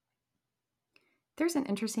There's an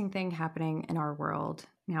interesting thing happening in our world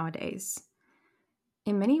nowadays.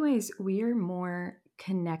 In many ways, we are more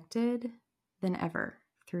connected than ever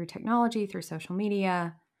through technology, through social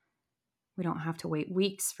media. We don't have to wait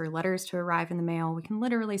weeks for letters to arrive in the mail. We can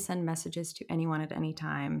literally send messages to anyone at any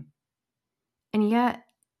time. And yet,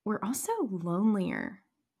 we're also lonelier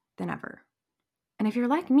than ever. And if you're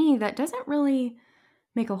like me, that doesn't really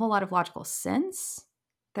make a whole lot of logical sense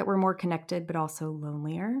that we're more connected, but also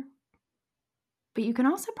lonelier. But you can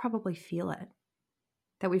also probably feel it,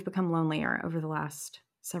 that we've become lonelier over the last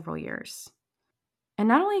several years. And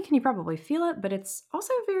not only can you probably feel it, but it's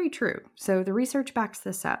also very true. So the research backs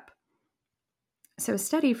this up. So a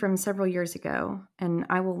study from several years ago, and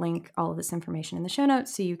I will link all of this information in the show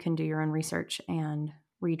notes so you can do your own research and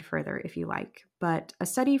read further if you like. But a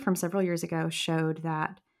study from several years ago showed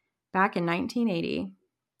that back in 1980,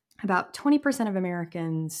 about 20% of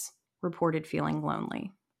Americans reported feeling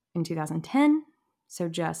lonely. In 2010, so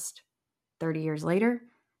just 30 years later,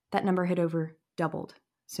 that number had over doubled.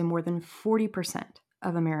 So more than 40%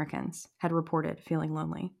 of Americans had reported feeling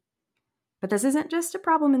lonely. But this isn't just a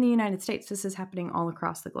problem in the United States. This is happening all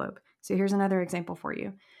across the globe. So here's another example for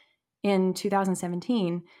you. In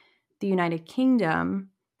 2017, the United Kingdom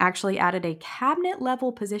actually added a cabinet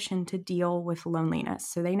level position to deal with loneliness.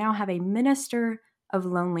 So they now have a minister of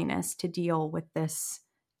loneliness to deal with this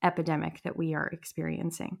epidemic that we are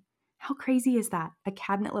experiencing. How crazy is that? A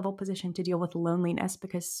cabinet level position to deal with loneliness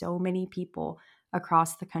because so many people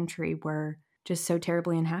across the country were just so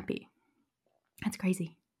terribly unhappy. That's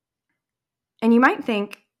crazy. And you might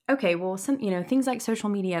think, okay, well, things like social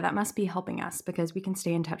media, that must be helping us because we can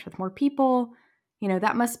stay in touch with more people.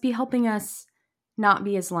 That must be helping us not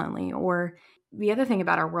be as lonely. Or the other thing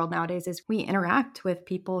about our world nowadays is we interact with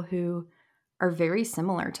people who are very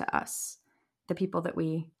similar to us. The people that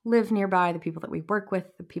we live nearby, the people that we work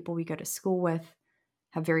with, the people we go to school with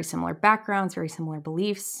have very similar backgrounds, very similar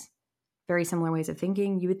beliefs, very similar ways of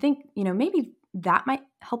thinking. You would think, maybe that might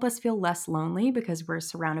help us feel less lonely because we're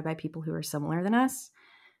surrounded by people who are similar than us.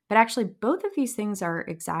 But actually, both of these things are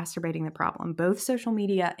exacerbating the problem, both social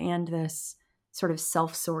media and this sort of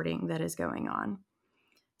self-sorting that is going on.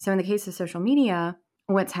 So in the case of social media,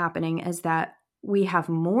 what's happening is that we have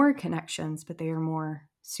more connections, but they are more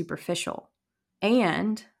superficial.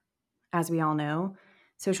 And as we all know,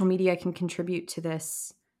 social media can contribute to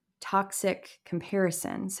this toxic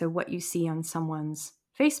comparison. So what you see on someone's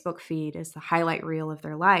Facebook feed is the highlight reel of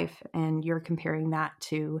their life, and you're comparing that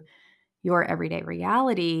to your everyday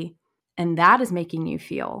reality, and that is making you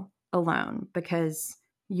feel alone because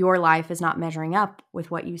your life is not measuring up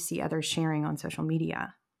with what you see others sharing on social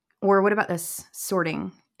media. Or what about this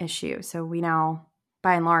sorting issue? So we now,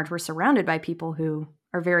 by and large, we're surrounded by people who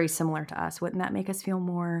are very similar to us. Wouldn't that make us feel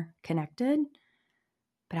more connected?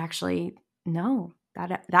 But actually, no,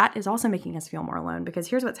 that is also making us feel more alone because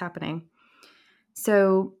here's what's happening.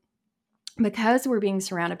 So because we're being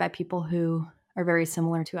surrounded by people who are very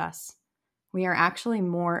similar to us, we are actually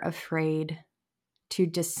more afraid to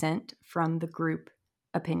dissent from the group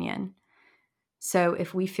opinion. So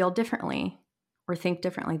if we feel differently or think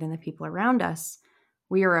differently than the people around us,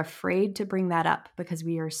 we are afraid to bring that up because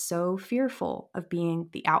we are so fearful of being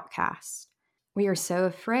the outcast. We are so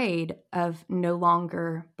afraid of no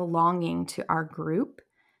longer belonging to our group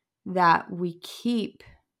that we keep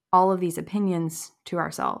all of these opinions to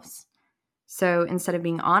ourselves. So instead of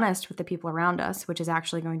being honest with the people around us, which is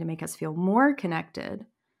actually going to make us feel more connected,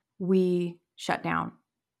 we shut down.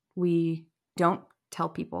 We don't tell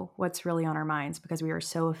people what's really on our minds because we are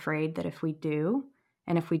so afraid that if we do,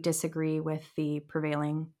 and if we disagree with the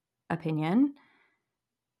prevailing opinion,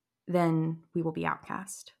 then we will be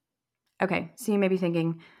outcast. Okay, so you may be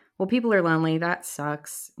thinking, well, people are lonely. That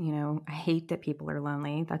sucks. I hate that people are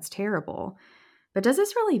lonely. That's terrible. But does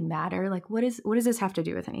this really matter? Like, what does this have to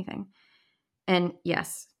do with anything? And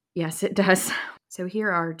yes, it does. So here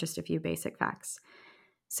are just a few basic facts.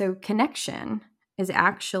 So connection is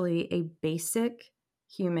actually a basic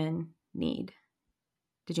human need.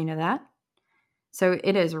 Did you know that? So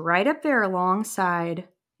it is right up there alongside,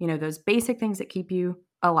 those basic things that keep you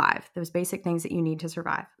alive, those basic things that you need to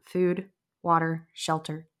survive: food, water,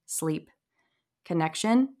 shelter, sleep.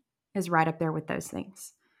 Connection is right up there with those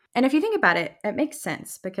things. And if you think about it, it makes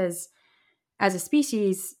sense because as a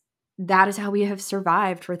species, that is how we have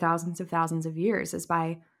survived for thousands of years, is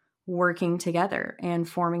by working together and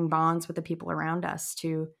forming bonds with the people around us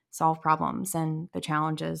to solve problems and the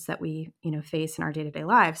challenges that we, face in our day-to-day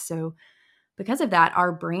lives. So because of that,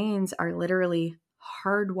 our brains are literally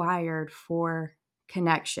hardwired for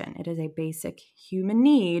connection. It is a basic human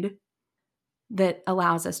need that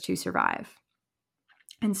allows us to survive.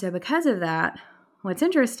 And so because of that, what's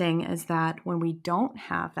interesting is that when we don't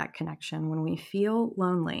have that connection, when we feel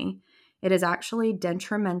lonely, it is actually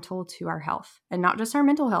detrimental to our health, and not just our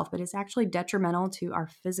mental health, but it's actually detrimental to our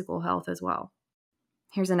physical health as well.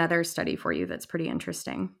 Here's another study for you that's pretty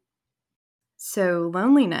interesting. So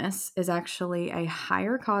loneliness is actually a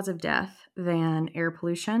higher cause of death than air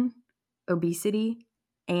pollution, obesity,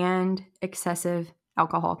 and excessive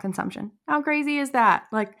alcohol consumption. How crazy is that?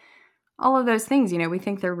 Like all of those things, we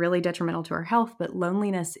think they're really detrimental to our health, but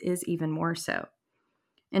loneliness is even more so.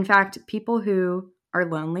 In fact, people who are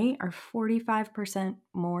lonely are 45%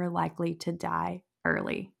 more likely to die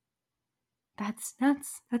early. That's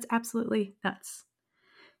nuts. That's absolutely nuts.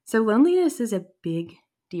 So loneliness is a big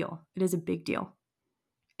deal. It is a big deal.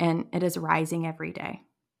 And it is rising every day.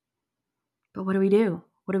 But what do we do?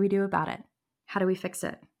 What do we do about it? How do we fix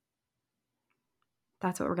it?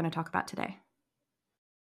 That's what we're going to talk about today.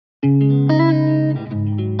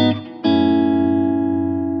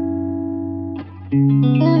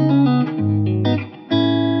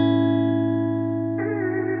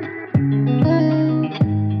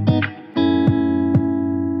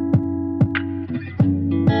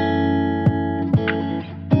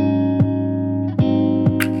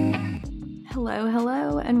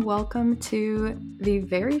 Hello, and welcome to the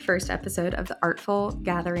very first episode of the Artful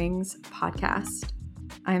Gatherings podcast.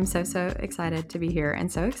 I am so excited to be here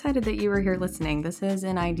and so excited that you are here listening. This is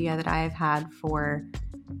an idea that I have had for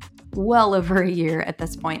well over a year at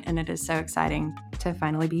this point, and it is so exciting to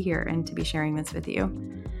finally be here and to be sharing this with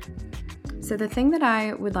you. So the thing that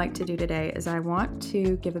I would like to do today is I want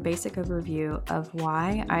to give a basic overview of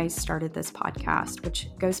why I started this podcast, which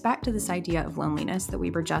goes back to this idea of loneliness that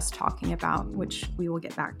we were just talking about, which we will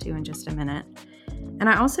get back to in just a minute. And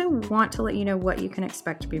I also want to let you know what you can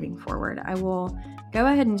expect moving forward. I will go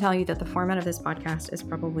ahead and tell you that the format of this podcast is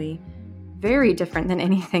probably very different than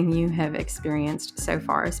anything you have experienced so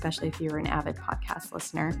far, especially if you're an avid podcast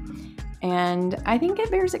listener. And I think it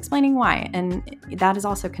bears explaining why. And that is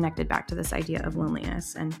also connected back to this idea of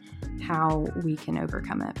loneliness and how we can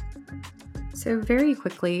overcome it. So very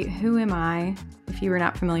quickly, who am I? If you are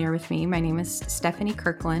not familiar with me, my name is Stephanie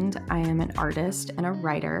Kirkland. I am an artist and a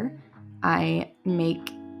writer. I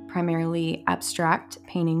make primarily abstract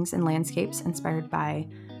paintings and landscapes inspired by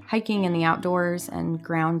hiking in the outdoors and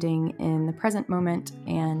grounding in the present moment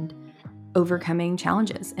and overcoming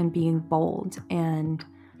challenges and being bold and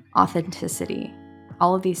authenticity.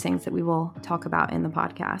 All of these things that we will talk about in the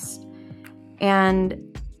podcast.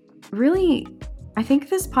 And really, I think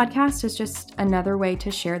this podcast is just another way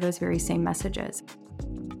to share those very same messages.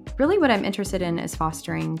 Really what I'm interested in is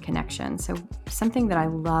fostering connection. So something that I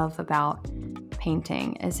love about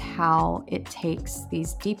painting is how it takes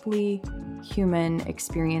these deeply human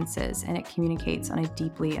experiences and it communicates on a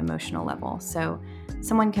deeply emotional level. So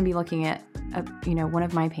someone can be looking at one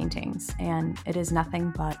of my paintings and it is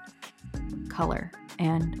nothing but color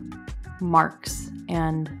and marks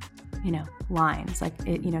and lines. Like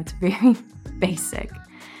it's very basic.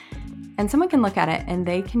 And someone can look at it and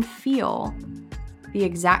they can feel the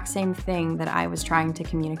exact same thing that I was trying to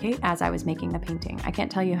communicate as I was making the painting. I can't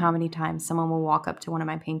tell you how many times someone will walk up to one of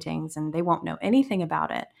my paintings and they won't know anything about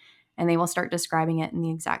it. And they will start describing it in the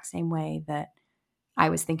exact same way that I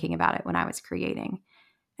was thinking about it when I was creating.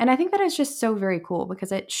 And I think that is just so very cool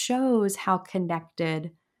because it shows how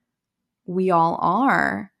connected we all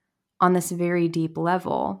are on this very deep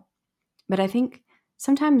level. But I think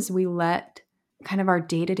sometimes we let kind of our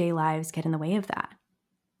day-to-day lives get in the way of that.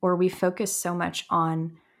 Or we focus so much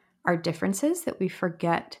on our differences that we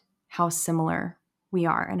forget how similar we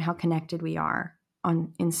are and how connected we are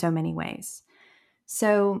in so many ways.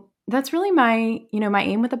 So that's really my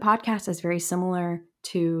aim with the podcast is very similar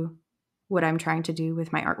to what I'm trying to do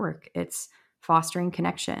with my artwork. It's fostering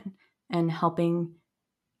connection and helping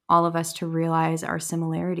all of us to realize our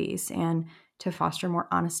similarities and to foster more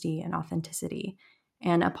honesty and authenticity.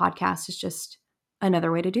 And a podcast is just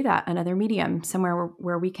another way to do that, another medium, somewhere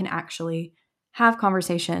where we can actually have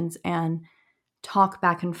conversations and talk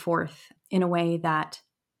back and forth in a way that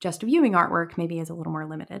just viewing artwork maybe is a little more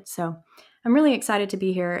limited. So I'm really excited to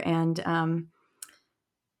be here. And I'm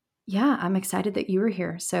excited that you are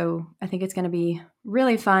here. So I think it's going to be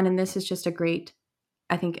really fun. And this is just a great,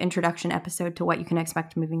 I think, introduction episode to what you can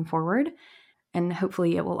expect moving forward. And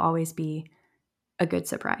hopefully it will always be a good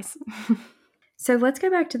surprise. So let's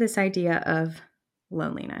go back to this idea of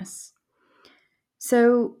loneliness.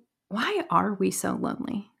 So why are we so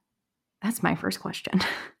lonely? That's my first question.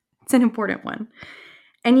 It's an important one.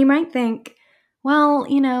 And you might think, well,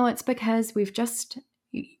 it's because we've just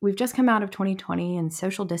come out of 2020 and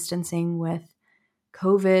social distancing with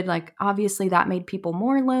COVID, like obviously that made people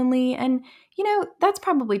more lonely. And, that's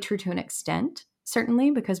probably true to an extent,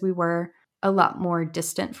 certainly, because we were a lot more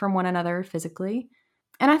distant from one another physically.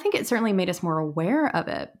 And I think it certainly made us more aware of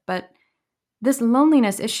it. But this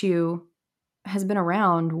loneliness issue has been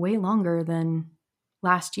around way longer than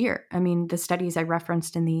last year. I mean, the studies I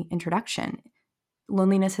referenced in the introduction,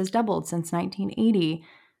 loneliness has doubled since 1980.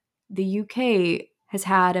 The UK has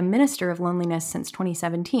had a minister of loneliness since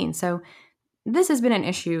 2017. So this has been an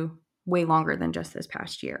issue way longer than just this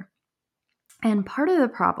past year. And part of the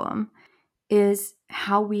problem is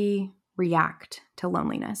how we react to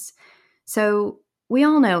loneliness. So we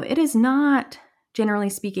all know it is not, generally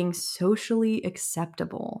speaking, socially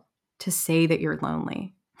acceptable to say that you're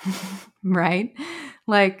lonely, right?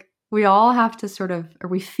 Like we all have to or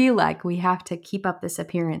we feel like we have to keep up this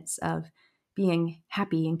appearance of being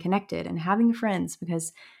happy and connected and having friends,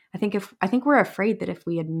 because I think we're afraid that if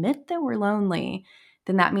we admit that we're lonely,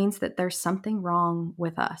 then that means that there's something wrong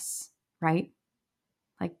with us, right?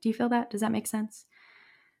 Like, do you feel that? Does that make sense?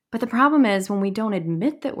 But the problem is when we don't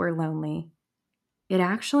admit that we're lonely, it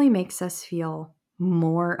actually makes us feel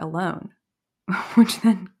more alone, which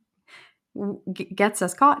then gets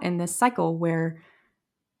us caught in this cycle where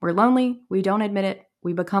we're lonely, we don't admit it,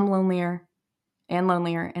 we become lonelier and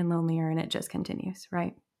lonelier and lonelier, and it just continues,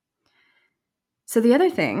 right? So the other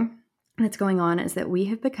thing that's going on is that we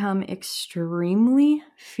have become extremely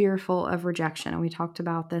fearful of rejection. And we talked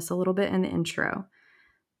about this a little bit in the intro,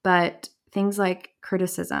 but things like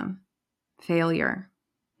criticism, failure,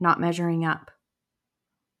 not measuring up,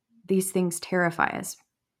 these things terrify us.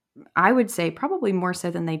 I would say probably more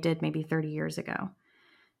so than they did maybe 30 years ago.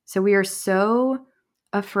 So we are so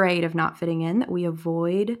afraid of not fitting in that we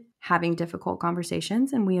avoid having difficult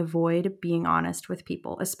conversations and we avoid being honest with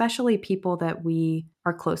people, especially people that we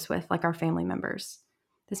are close with, like our family members.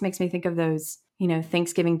 This makes me think of those,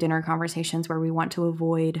 Thanksgiving dinner conversations where we want to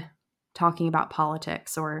avoid talking about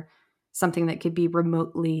politics or something that could be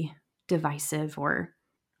remotely divisive or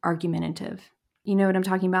argumentative. You know what I'm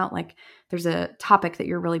talking about? Like there's a topic that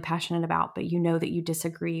you're really passionate about, but you know that you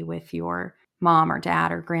disagree with your mom or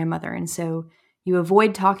dad or grandmother. And so you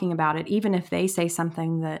avoid talking about it, even if they say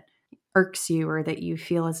something that irks you or that you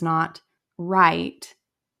feel is not right.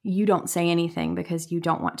 You don't say anything because you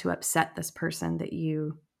don't want to upset this person that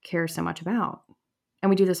you care so much about. And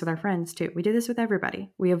we do this with our friends too. We do this with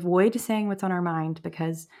everybody. We avoid saying what's on our mind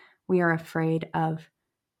because we are afraid of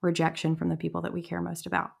rejection from the people that we care most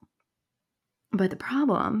about. But the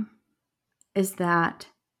problem is that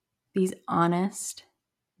these honest,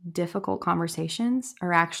 difficult conversations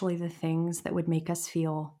are actually the things that would make us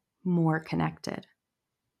feel more connected.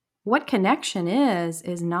 What connection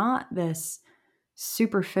is not this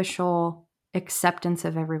superficial acceptance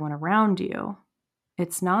of everyone around you.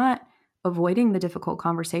 It's not avoiding the difficult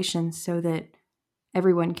conversations so that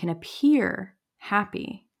everyone can appear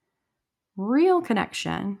happy. Real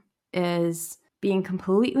connection is being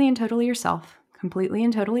completely and totally yourself, completely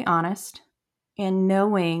and totally honest, and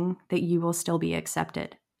knowing that you will still be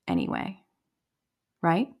accepted anyway,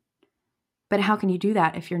 right? But how can you do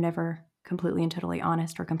that if you're never completely and totally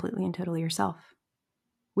honest or completely and totally yourself?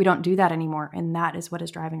 We don't do that anymore, and that is what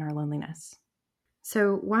is driving our loneliness.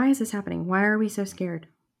 So why is this happening? Why are we so scared?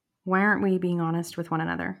 Why aren't we being honest with one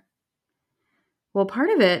another? Well, part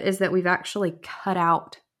of it is that we've actually cut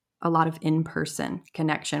out a lot of in-person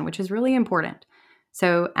connection, which is really important.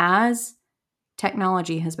 So as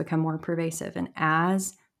technology has become more pervasive and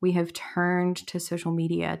as we have turned to social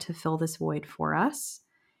media to fill this void for us,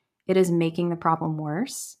 it is making the problem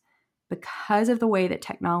worse because of the way that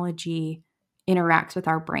technology interacts with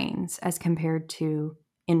our brains as compared to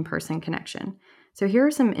in-person connection. So here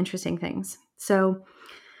are some interesting things. So,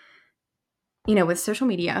 with social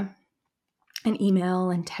media and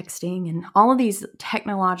email and texting and all of these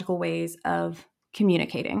technological ways of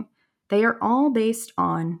communicating, they are all based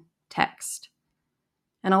on text.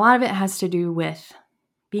 And a lot of it has to do with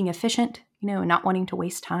being efficient, and not wanting to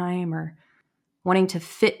waste time or wanting to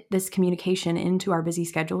fit this communication into our busy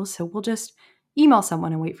schedules. So we'll just email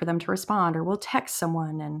someone and wait for them to respond, or we'll text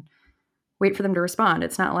someone and wait for them to respond.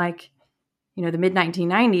 It's not like, the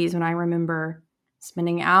mid-1990s when I remember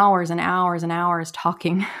spending hours and hours and hours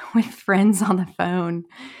talking with friends on the phone.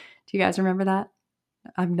 Do you guys remember that?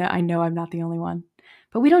 I know I'm not the only one.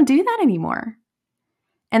 But we don't do that anymore.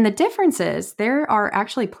 And the difference is there are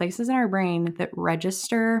actually places in our brain that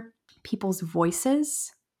register people's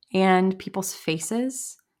voices and people's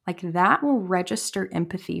faces. Like that will register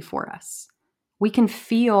empathy for us. We can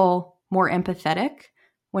feel more empathetic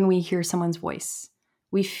when we hear someone's voice.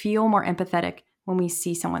 We feel more empathetic when we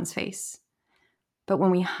see someone's face. But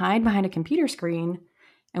when we hide behind a computer screen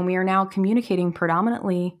and we are now communicating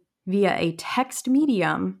predominantly via a text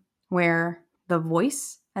medium where the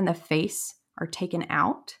voice and the face are taken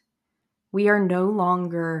out, we are no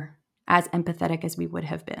longer as empathetic as we would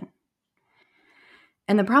have been.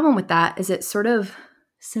 And the problem with that is it sort of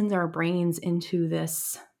sends our brains into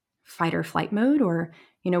this fight or flight mode, or,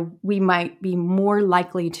 we might be more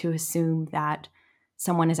likely to assume that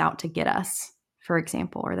someone is out to get us, for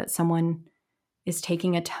example, or that someone is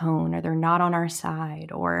taking a tone, or they're not on our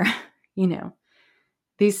side, or,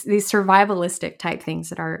 these survivalistic type things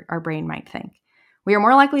that our brain might think. We are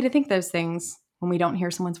more likely to think those things when we don't hear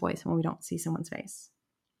someone's voice, when we don't see someone's face.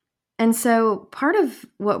 And so part of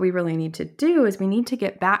what we really need to do is we need to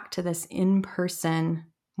get back to this in-person,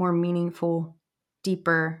 more meaningful,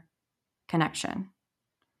 deeper connection.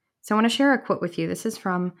 So I want to share a quote with you. This is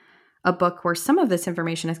from a book where some of this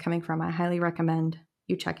information is coming from. I highly recommend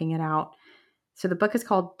you checking it out. So the book is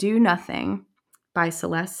called Do Nothing by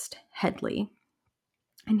Celeste Headlee.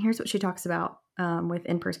 And here's what she talks about with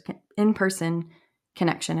in-person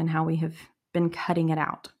connection and how we have been cutting it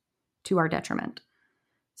out to our detriment.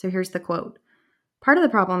 So here's the quote. Part of the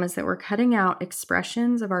problem is that we're cutting out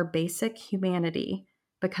expressions of our basic humanity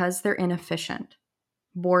because they're inefficient.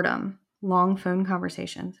 Boredom, long phone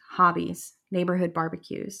conversations, hobbies, neighborhood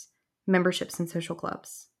barbecues, memberships in social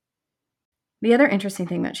clubs. The other interesting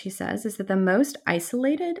thing that she says is that the most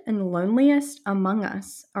isolated and loneliest among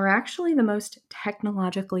us are actually the most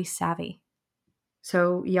technologically savvy.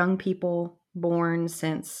 So young people born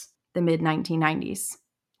since the mid-1990s,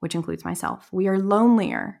 which includes myself, we are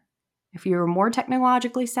lonelier. If you're more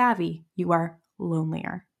technologically savvy, you are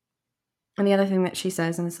lonelier. And the other thing that she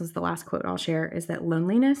says, and this is the last quote I'll share, is that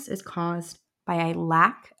loneliness is caused by a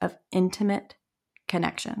lack of intimate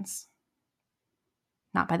connections.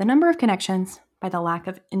 Not by the number of connections, by the lack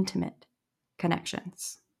of intimate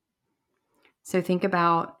connections. So think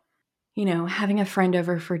about, having a friend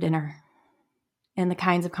over for dinner and the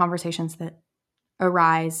kinds of conversations that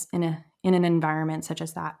arise in an environment such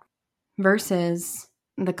as that versus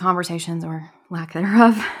the conversations or lack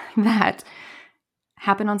thereof that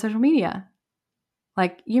happen on social media.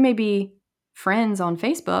 Like you may be friends on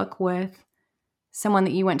Facebook with someone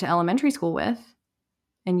that you went to elementary school with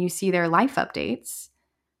and you see their life updates,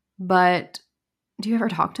 but do you ever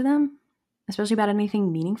talk to them, especially about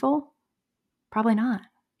anything meaningful? Probably not.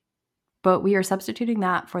 But we are substituting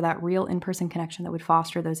that for that real in-person connection that would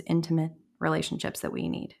foster those intimate relationships that we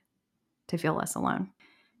need to feel less alone.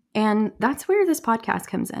 And that's where this podcast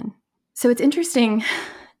comes in. So it's interesting,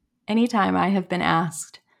 anytime I have been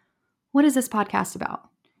asked, what is this podcast about?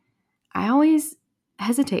 I always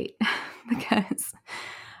hesitate because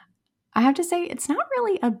I have to say it's not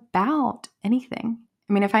really about anything.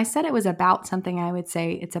 I mean, if I said it was about something, I would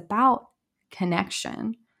say it's about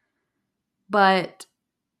connection. But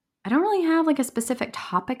I don't really have like a specific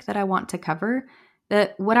topic that I want to cover.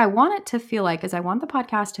 That what I want it to feel like is I want the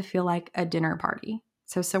podcast to feel like a dinner party.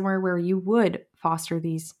 So somewhere where you would foster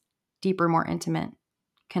these deeper, more intimate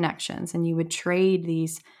connections and you would trade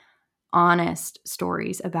these honest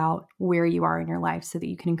stories about where you are in your life so that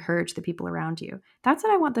you can encourage the people around you. That's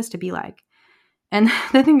what I want this to be like. And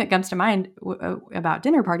the thing that comes to mind about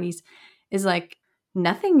dinner parties is like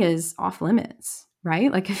nothing is off limits,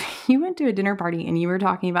 right? Like if you went to a dinner party and you were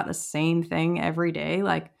talking about the same thing every day,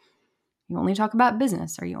 like you only talk about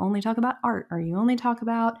business or you only talk about art or you only talk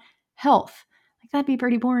about health, like that'd be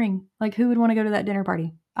pretty boring. Like who would want to go to that dinner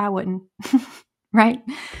party? I wouldn't, right?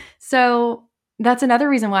 So that's another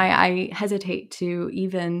reason why I hesitate to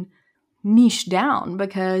even niche down,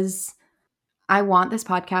 because I want this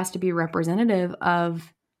podcast to be representative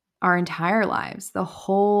of our entire lives, the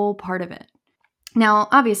whole part of it. Now,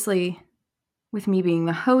 obviously, with me being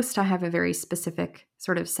the host, I have a very specific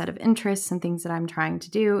sort of set of interests and things that I'm trying to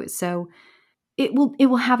do. So it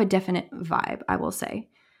will have a definite vibe, I will say.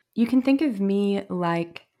 You can think of me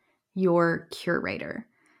like your curator.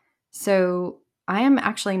 So I am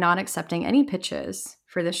actually not accepting any pitches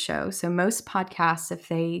for this show. So most podcasts, if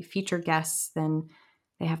they feature guests, then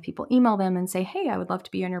they have people email them and say, hey, I would love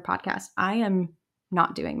to be on your podcast. I am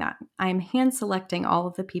not doing that. I am hand selecting all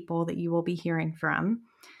of the people that you will be hearing from.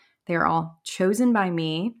 They're all chosen by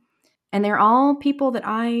me, and they're all people that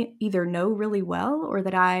I either know really well or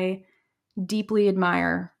that I deeply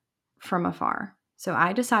admire from afar. So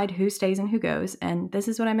I decide who stays and who goes, and this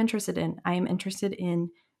is what I'm interested in. I am interested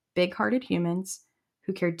in big-hearted humans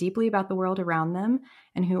who care deeply about the world around them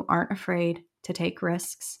and who aren't afraid to take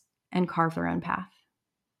risks and carve their own path.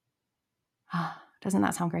 Doesn't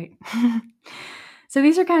that sound great? So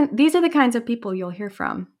these are the kinds of people you'll hear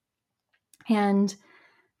from. And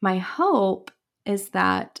my hope is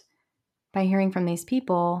that by hearing from these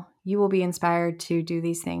people, you will be inspired to do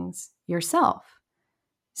these things yourself.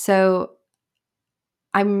 So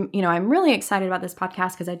I'm really excited about this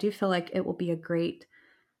podcast because I do feel like it will be a great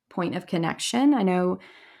point of connection. I know,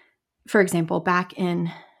 for example, back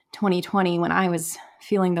in 2020, when I was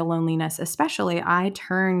feeling the loneliness, especially, I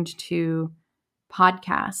turned to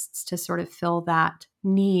podcasts to sort of fill that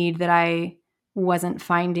need that I wasn't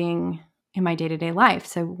finding in my day-to-day life.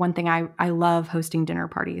 So one thing, I love hosting dinner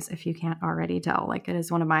parties, if you can't already tell. Like, it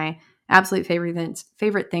is one of my absolute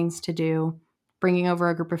favorite things to do, bringing over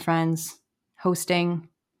a group of friends, hosting,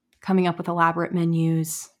 coming up with elaborate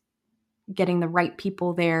menus, getting the right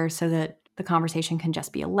people there so that the conversation can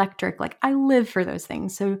just be electric. Like, I live for those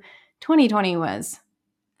things. So 2020 was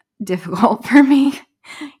difficult for me,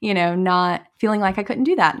 not feeling like I couldn't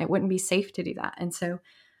do that and it wouldn't be safe to do that. And so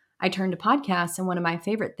I turned to podcasts, and one of my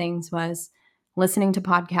favorite things was listening to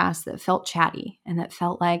podcasts that felt chatty and that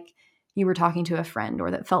felt like you were talking to a friend,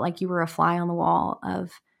 or that felt like you were a fly on the wall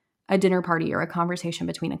of a dinner party or a conversation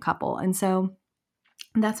between a couple. And so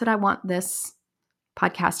that's what I want this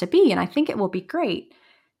podcast to be, and I think it will be great.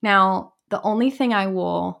 Now, the only thing I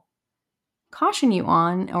will caution you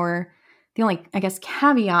on, or the only, I guess,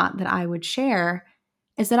 caveat that I would share,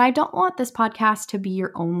 is that I don't want this podcast to be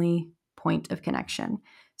your only point of connection.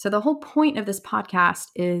 So the whole point of this podcast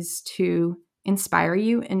is to inspire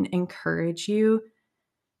you and encourage you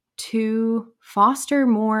to foster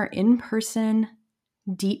more in-person,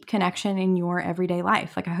 deep connection in your everyday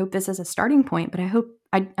life. Like, I hope this is a starting point, but I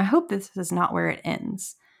hope this is not where it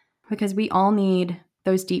ends, because we all need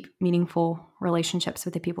those deep, meaningful relationships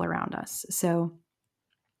with the people around us. So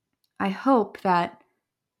I hope that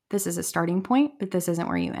this is a starting point, but this isn't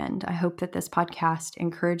where you end. I hope that this podcast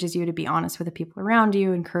encourages you to be honest with the people around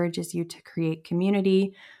you, encourages you to create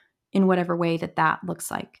community in whatever way that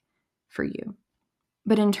looks like for you.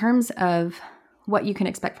 But in terms of what you can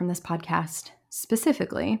expect from this podcast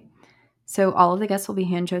specifically, so all of the guests will be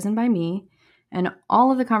hand chosen by me, and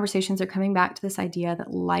all of the conversations are coming back to this idea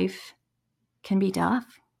that life can be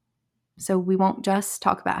tough. So we won't just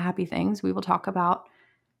talk about happy things. We will talk about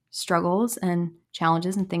struggles and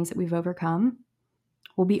challenges and things that we've overcome.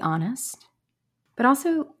 We'll be honest. But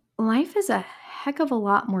also, life is a heck of a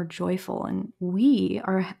lot more joyful, and we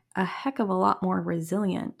are a heck of a lot more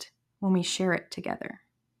resilient when we share it together.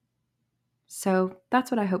 So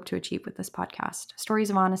that's what I hope to achieve with this podcast. Stories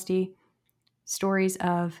of honesty, stories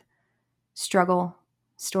of struggle,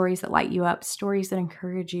 stories that light you up, stories that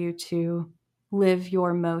encourage you to live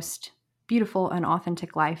your most beautiful and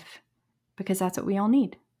authentic life, because that's what we all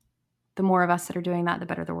need. The more of us that are doing that, the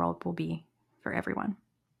better the world will be for everyone.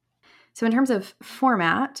 So in terms of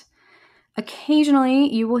format,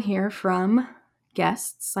 occasionally you will hear from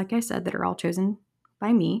guests, like I said, that are all chosen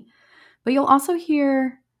by me, but you'll also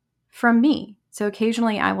hear from me. So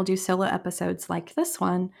occasionally I will do solo episodes like this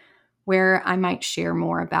one, where I might share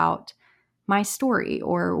more about my story,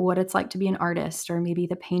 or what it's like to be an artist, or maybe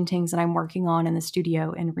the paintings that I'm working on in the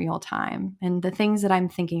studio in real time, and the things that I'm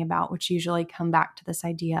thinking about, which usually come back to this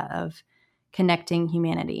idea of connecting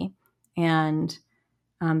humanity and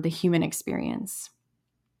the human experience.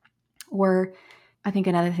 Or I think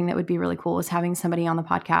another thing that would be really cool is having somebody on the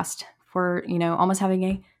podcast for, almost having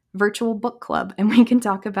a virtual book club, and we can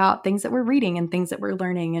talk about things that we're reading and things that we're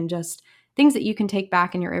learning, and just things that you can take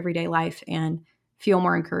back in your everyday life and feel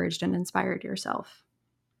more encouraged and inspired yourself.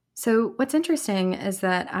 So what's interesting is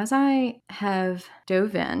that as I have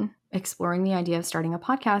dove in exploring the idea of starting a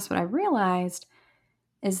podcast, what I realized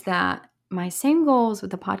is that my same goals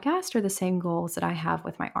with the podcast are the same goals that I have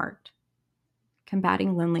with my art.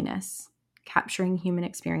 Combating loneliness, capturing human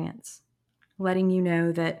experience, letting you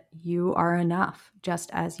know that you are enough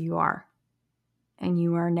just as you are, and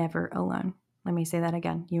you are never alone. Let me say that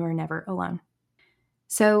again. You are never alone.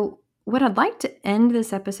 So what I'd like to end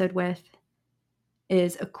this episode with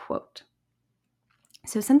is a quote.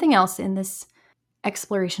 So something else in this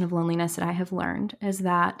exploration of loneliness that I have learned is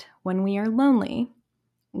that when we are lonely,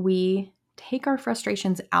 we take our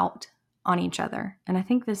frustrations out on each other. And I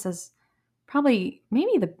think this is probably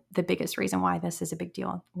maybe the biggest reason why this is a big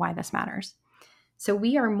deal, why this matters. So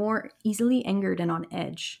we are more easily angered and on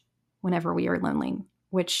edge whenever we are lonely,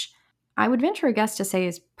 which I would venture a guess to say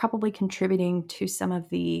is probably contributing to some of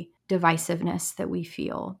the divisiveness that we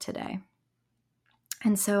feel today.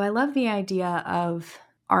 And so I love the idea of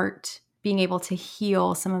art being able to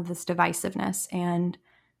heal some of this divisiveness and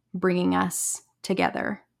bringing us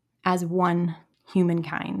together as one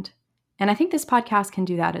humankind. And I think this podcast can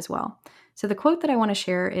do that as well. So the quote that I want to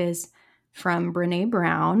share is from Brené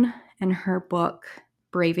Brown in her book,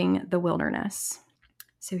 Braving the Wilderness.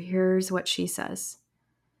 So here's what she says.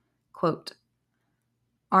 Quote,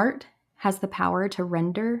 "Art has the power to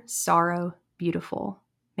render sorrow beautiful,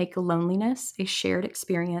 make loneliness a shared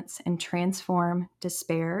experience, and transform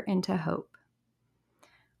despair into hope.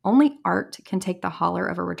 Only art can take the holler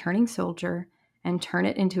of a returning soldier and turn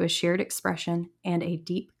it into a shared expression and a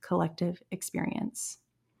deep collective experience.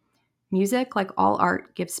 Music, like all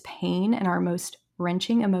art, gives pain and our most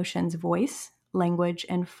wrenching emotions voice, language,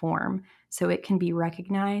 and form so it can be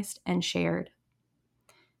recognized and shared.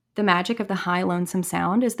 The magic of the high lonesome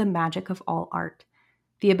sound is the magic of all art,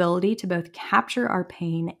 the ability to both capture our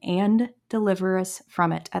pain and deliver us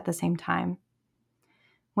from it at the same time.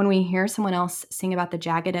 When we hear someone else sing about the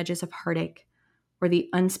jagged edges of heartache or the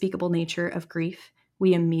unspeakable nature of grief,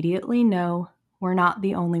 we immediately know we're not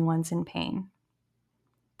the only ones in pain.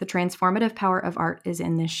 The transformative power of art is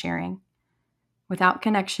in this sharing. Without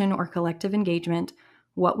connection or collective engagement,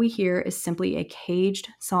 what we hear is simply a caged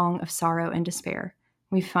song of sorrow and despair.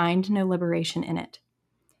 We find no liberation in it.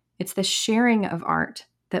 It's the sharing of art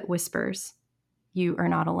that whispers, 'You are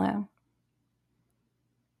not alone.'"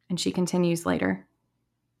 And she continues later,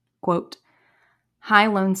 quote, "High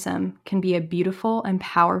Lonesome can be a beautiful and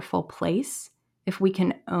powerful place if we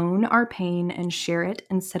can own our pain and share it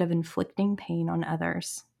instead of inflicting pain on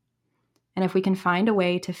others. And if we can find a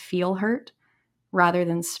way to feel hurt rather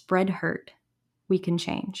than spread hurt, we can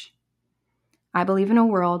change. I believe in a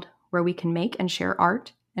world where we can make and share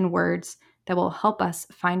art and words that will help us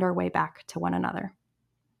find our way back to one another."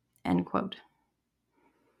 End quote.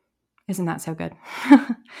 Isn't that so good?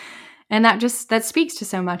 And that speaks to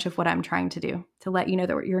so much of what I'm trying to do, to let you know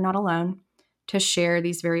that you're not alone, to share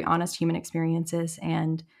these very honest human experiences.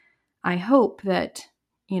 And I hope that,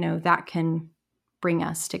 that can bring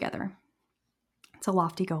us together. It's a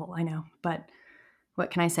lofty goal, I know, but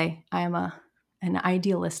what can I say? I am an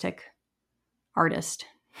idealistic artist,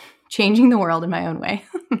 changing the world in my own way.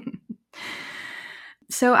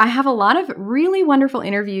 So I have a lot of really wonderful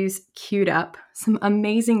interviews queued up, some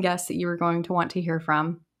amazing guests that you are going to want to hear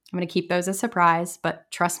from. I'm going to keep those a surprise,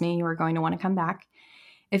 but trust me, you are going to want to come back.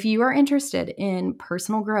 If you are interested in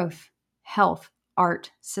personal growth, health,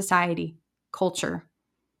 art, society, culture,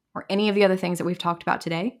 or any of the other things that we've talked about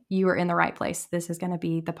today, you are in the right place. This is going to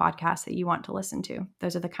be the podcast that you want to listen to.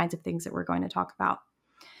 Those are the kinds of things that we're going to talk about.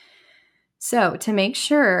 So to make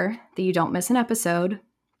sure that you don't miss an episode,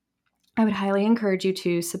 I would highly encourage you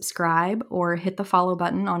to subscribe or hit the follow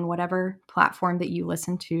button on whatever platform that you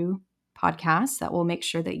listen to podcasts. That will make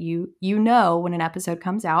sure that you know when an episode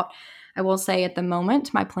comes out. I will say at the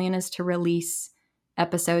moment, my plan is to release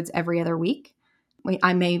episodes every other week.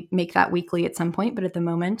 I may make that weekly at some point, but at the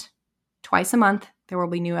moment, twice a month, there will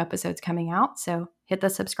be new episodes coming out. So hit the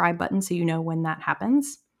subscribe button so you know when that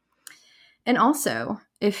happens. And also,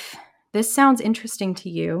 if this sounds interesting to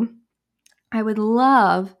you, I would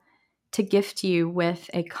love to gift you with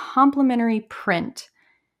a complimentary print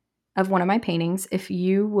of one of my paintings if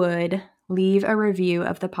you would leave a review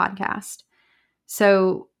of the podcast.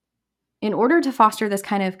 So in order to foster this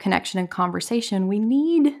kind of connection and conversation, we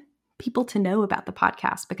need people to know about the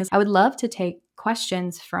podcast, because I would love to take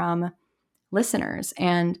questions from listeners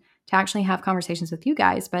and to actually have conversations with you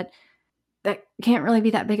guys, but that can't really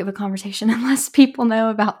be that big of a conversation unless people know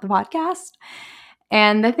about the podcast.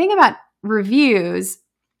 And the thing about reviews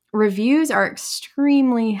are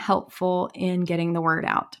extremely helpful in getting the word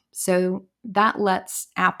out. So that lets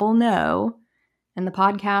Apple know, and the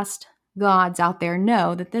podcast gods out there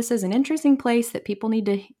know, that this is an interesting place that people need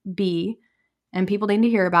to be and people need to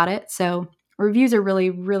hear about it. So reviews are really,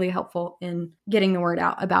 really helpful in getting the word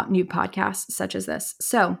out about new podcasts such as this.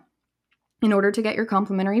 So in order to get your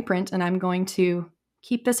complimentary print, and I'm going to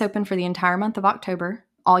keep this open for the entire month of October,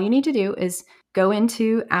 all you need to do is go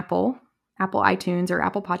into Apple iTunes or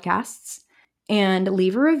Apple Podcasts and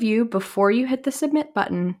leave a review. Before you hit the submit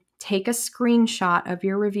button, take a screenshot of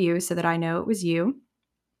your review so that I know it was you.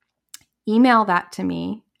 Email that to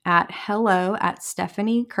me at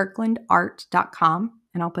hello@stephaniekirklandart.com,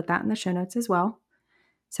 and I'll put that in the show notes as well.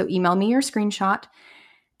 So email me your screenshot,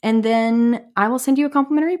 and then I will send you a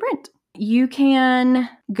complimentary print. You can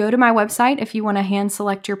go to my website if you want to hand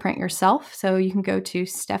select your print yourself. So you can go to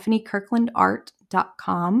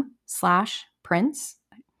stephaniekirklandart.com/prints.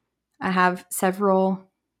 I have several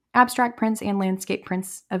abstract prints and landscape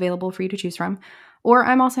prints available for you to choose from. Or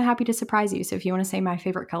I'm also happy to surprise you. So if you want to say my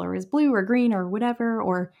favorite color is blue or green or whatever,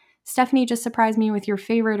 or Stephanie, just surprise me with your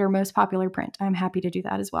favorite or most popular print, I'm happy to do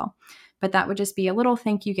that as well. But that would just be a little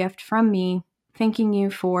thank you gift from me, thanking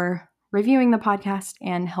you for reviewing the podcast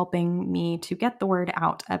and helping me to get the word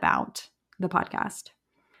out about the podcast.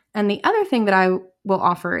 And the other thing that I will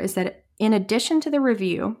offer is that In addition to the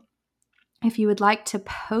review, if you would like to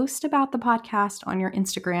post about the podcast on your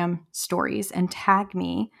Instagram stories and tag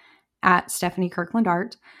me at Stephanie Kirkland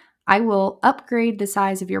Art, I will upgrade the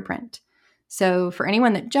size of your print. So for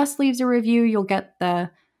anyone that just leaves a review, you'll get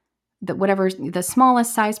the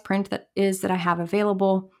smallest size print that I have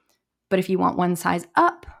available. But if you want one size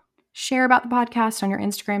up, share about the podcast on your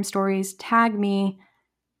Instagram stories, tag me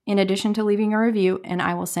in addition to leaving a review, and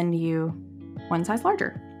I will send you one size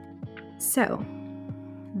larger. So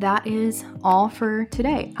that is all for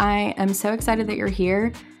today. I am so excited that you're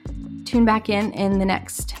here. Tune back in the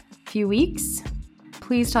next few weeks.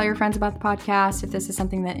 Please tell your friends about the podcast if this is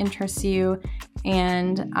something that interests you,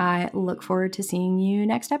 and I look forward to seeing you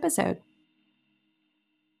next episode.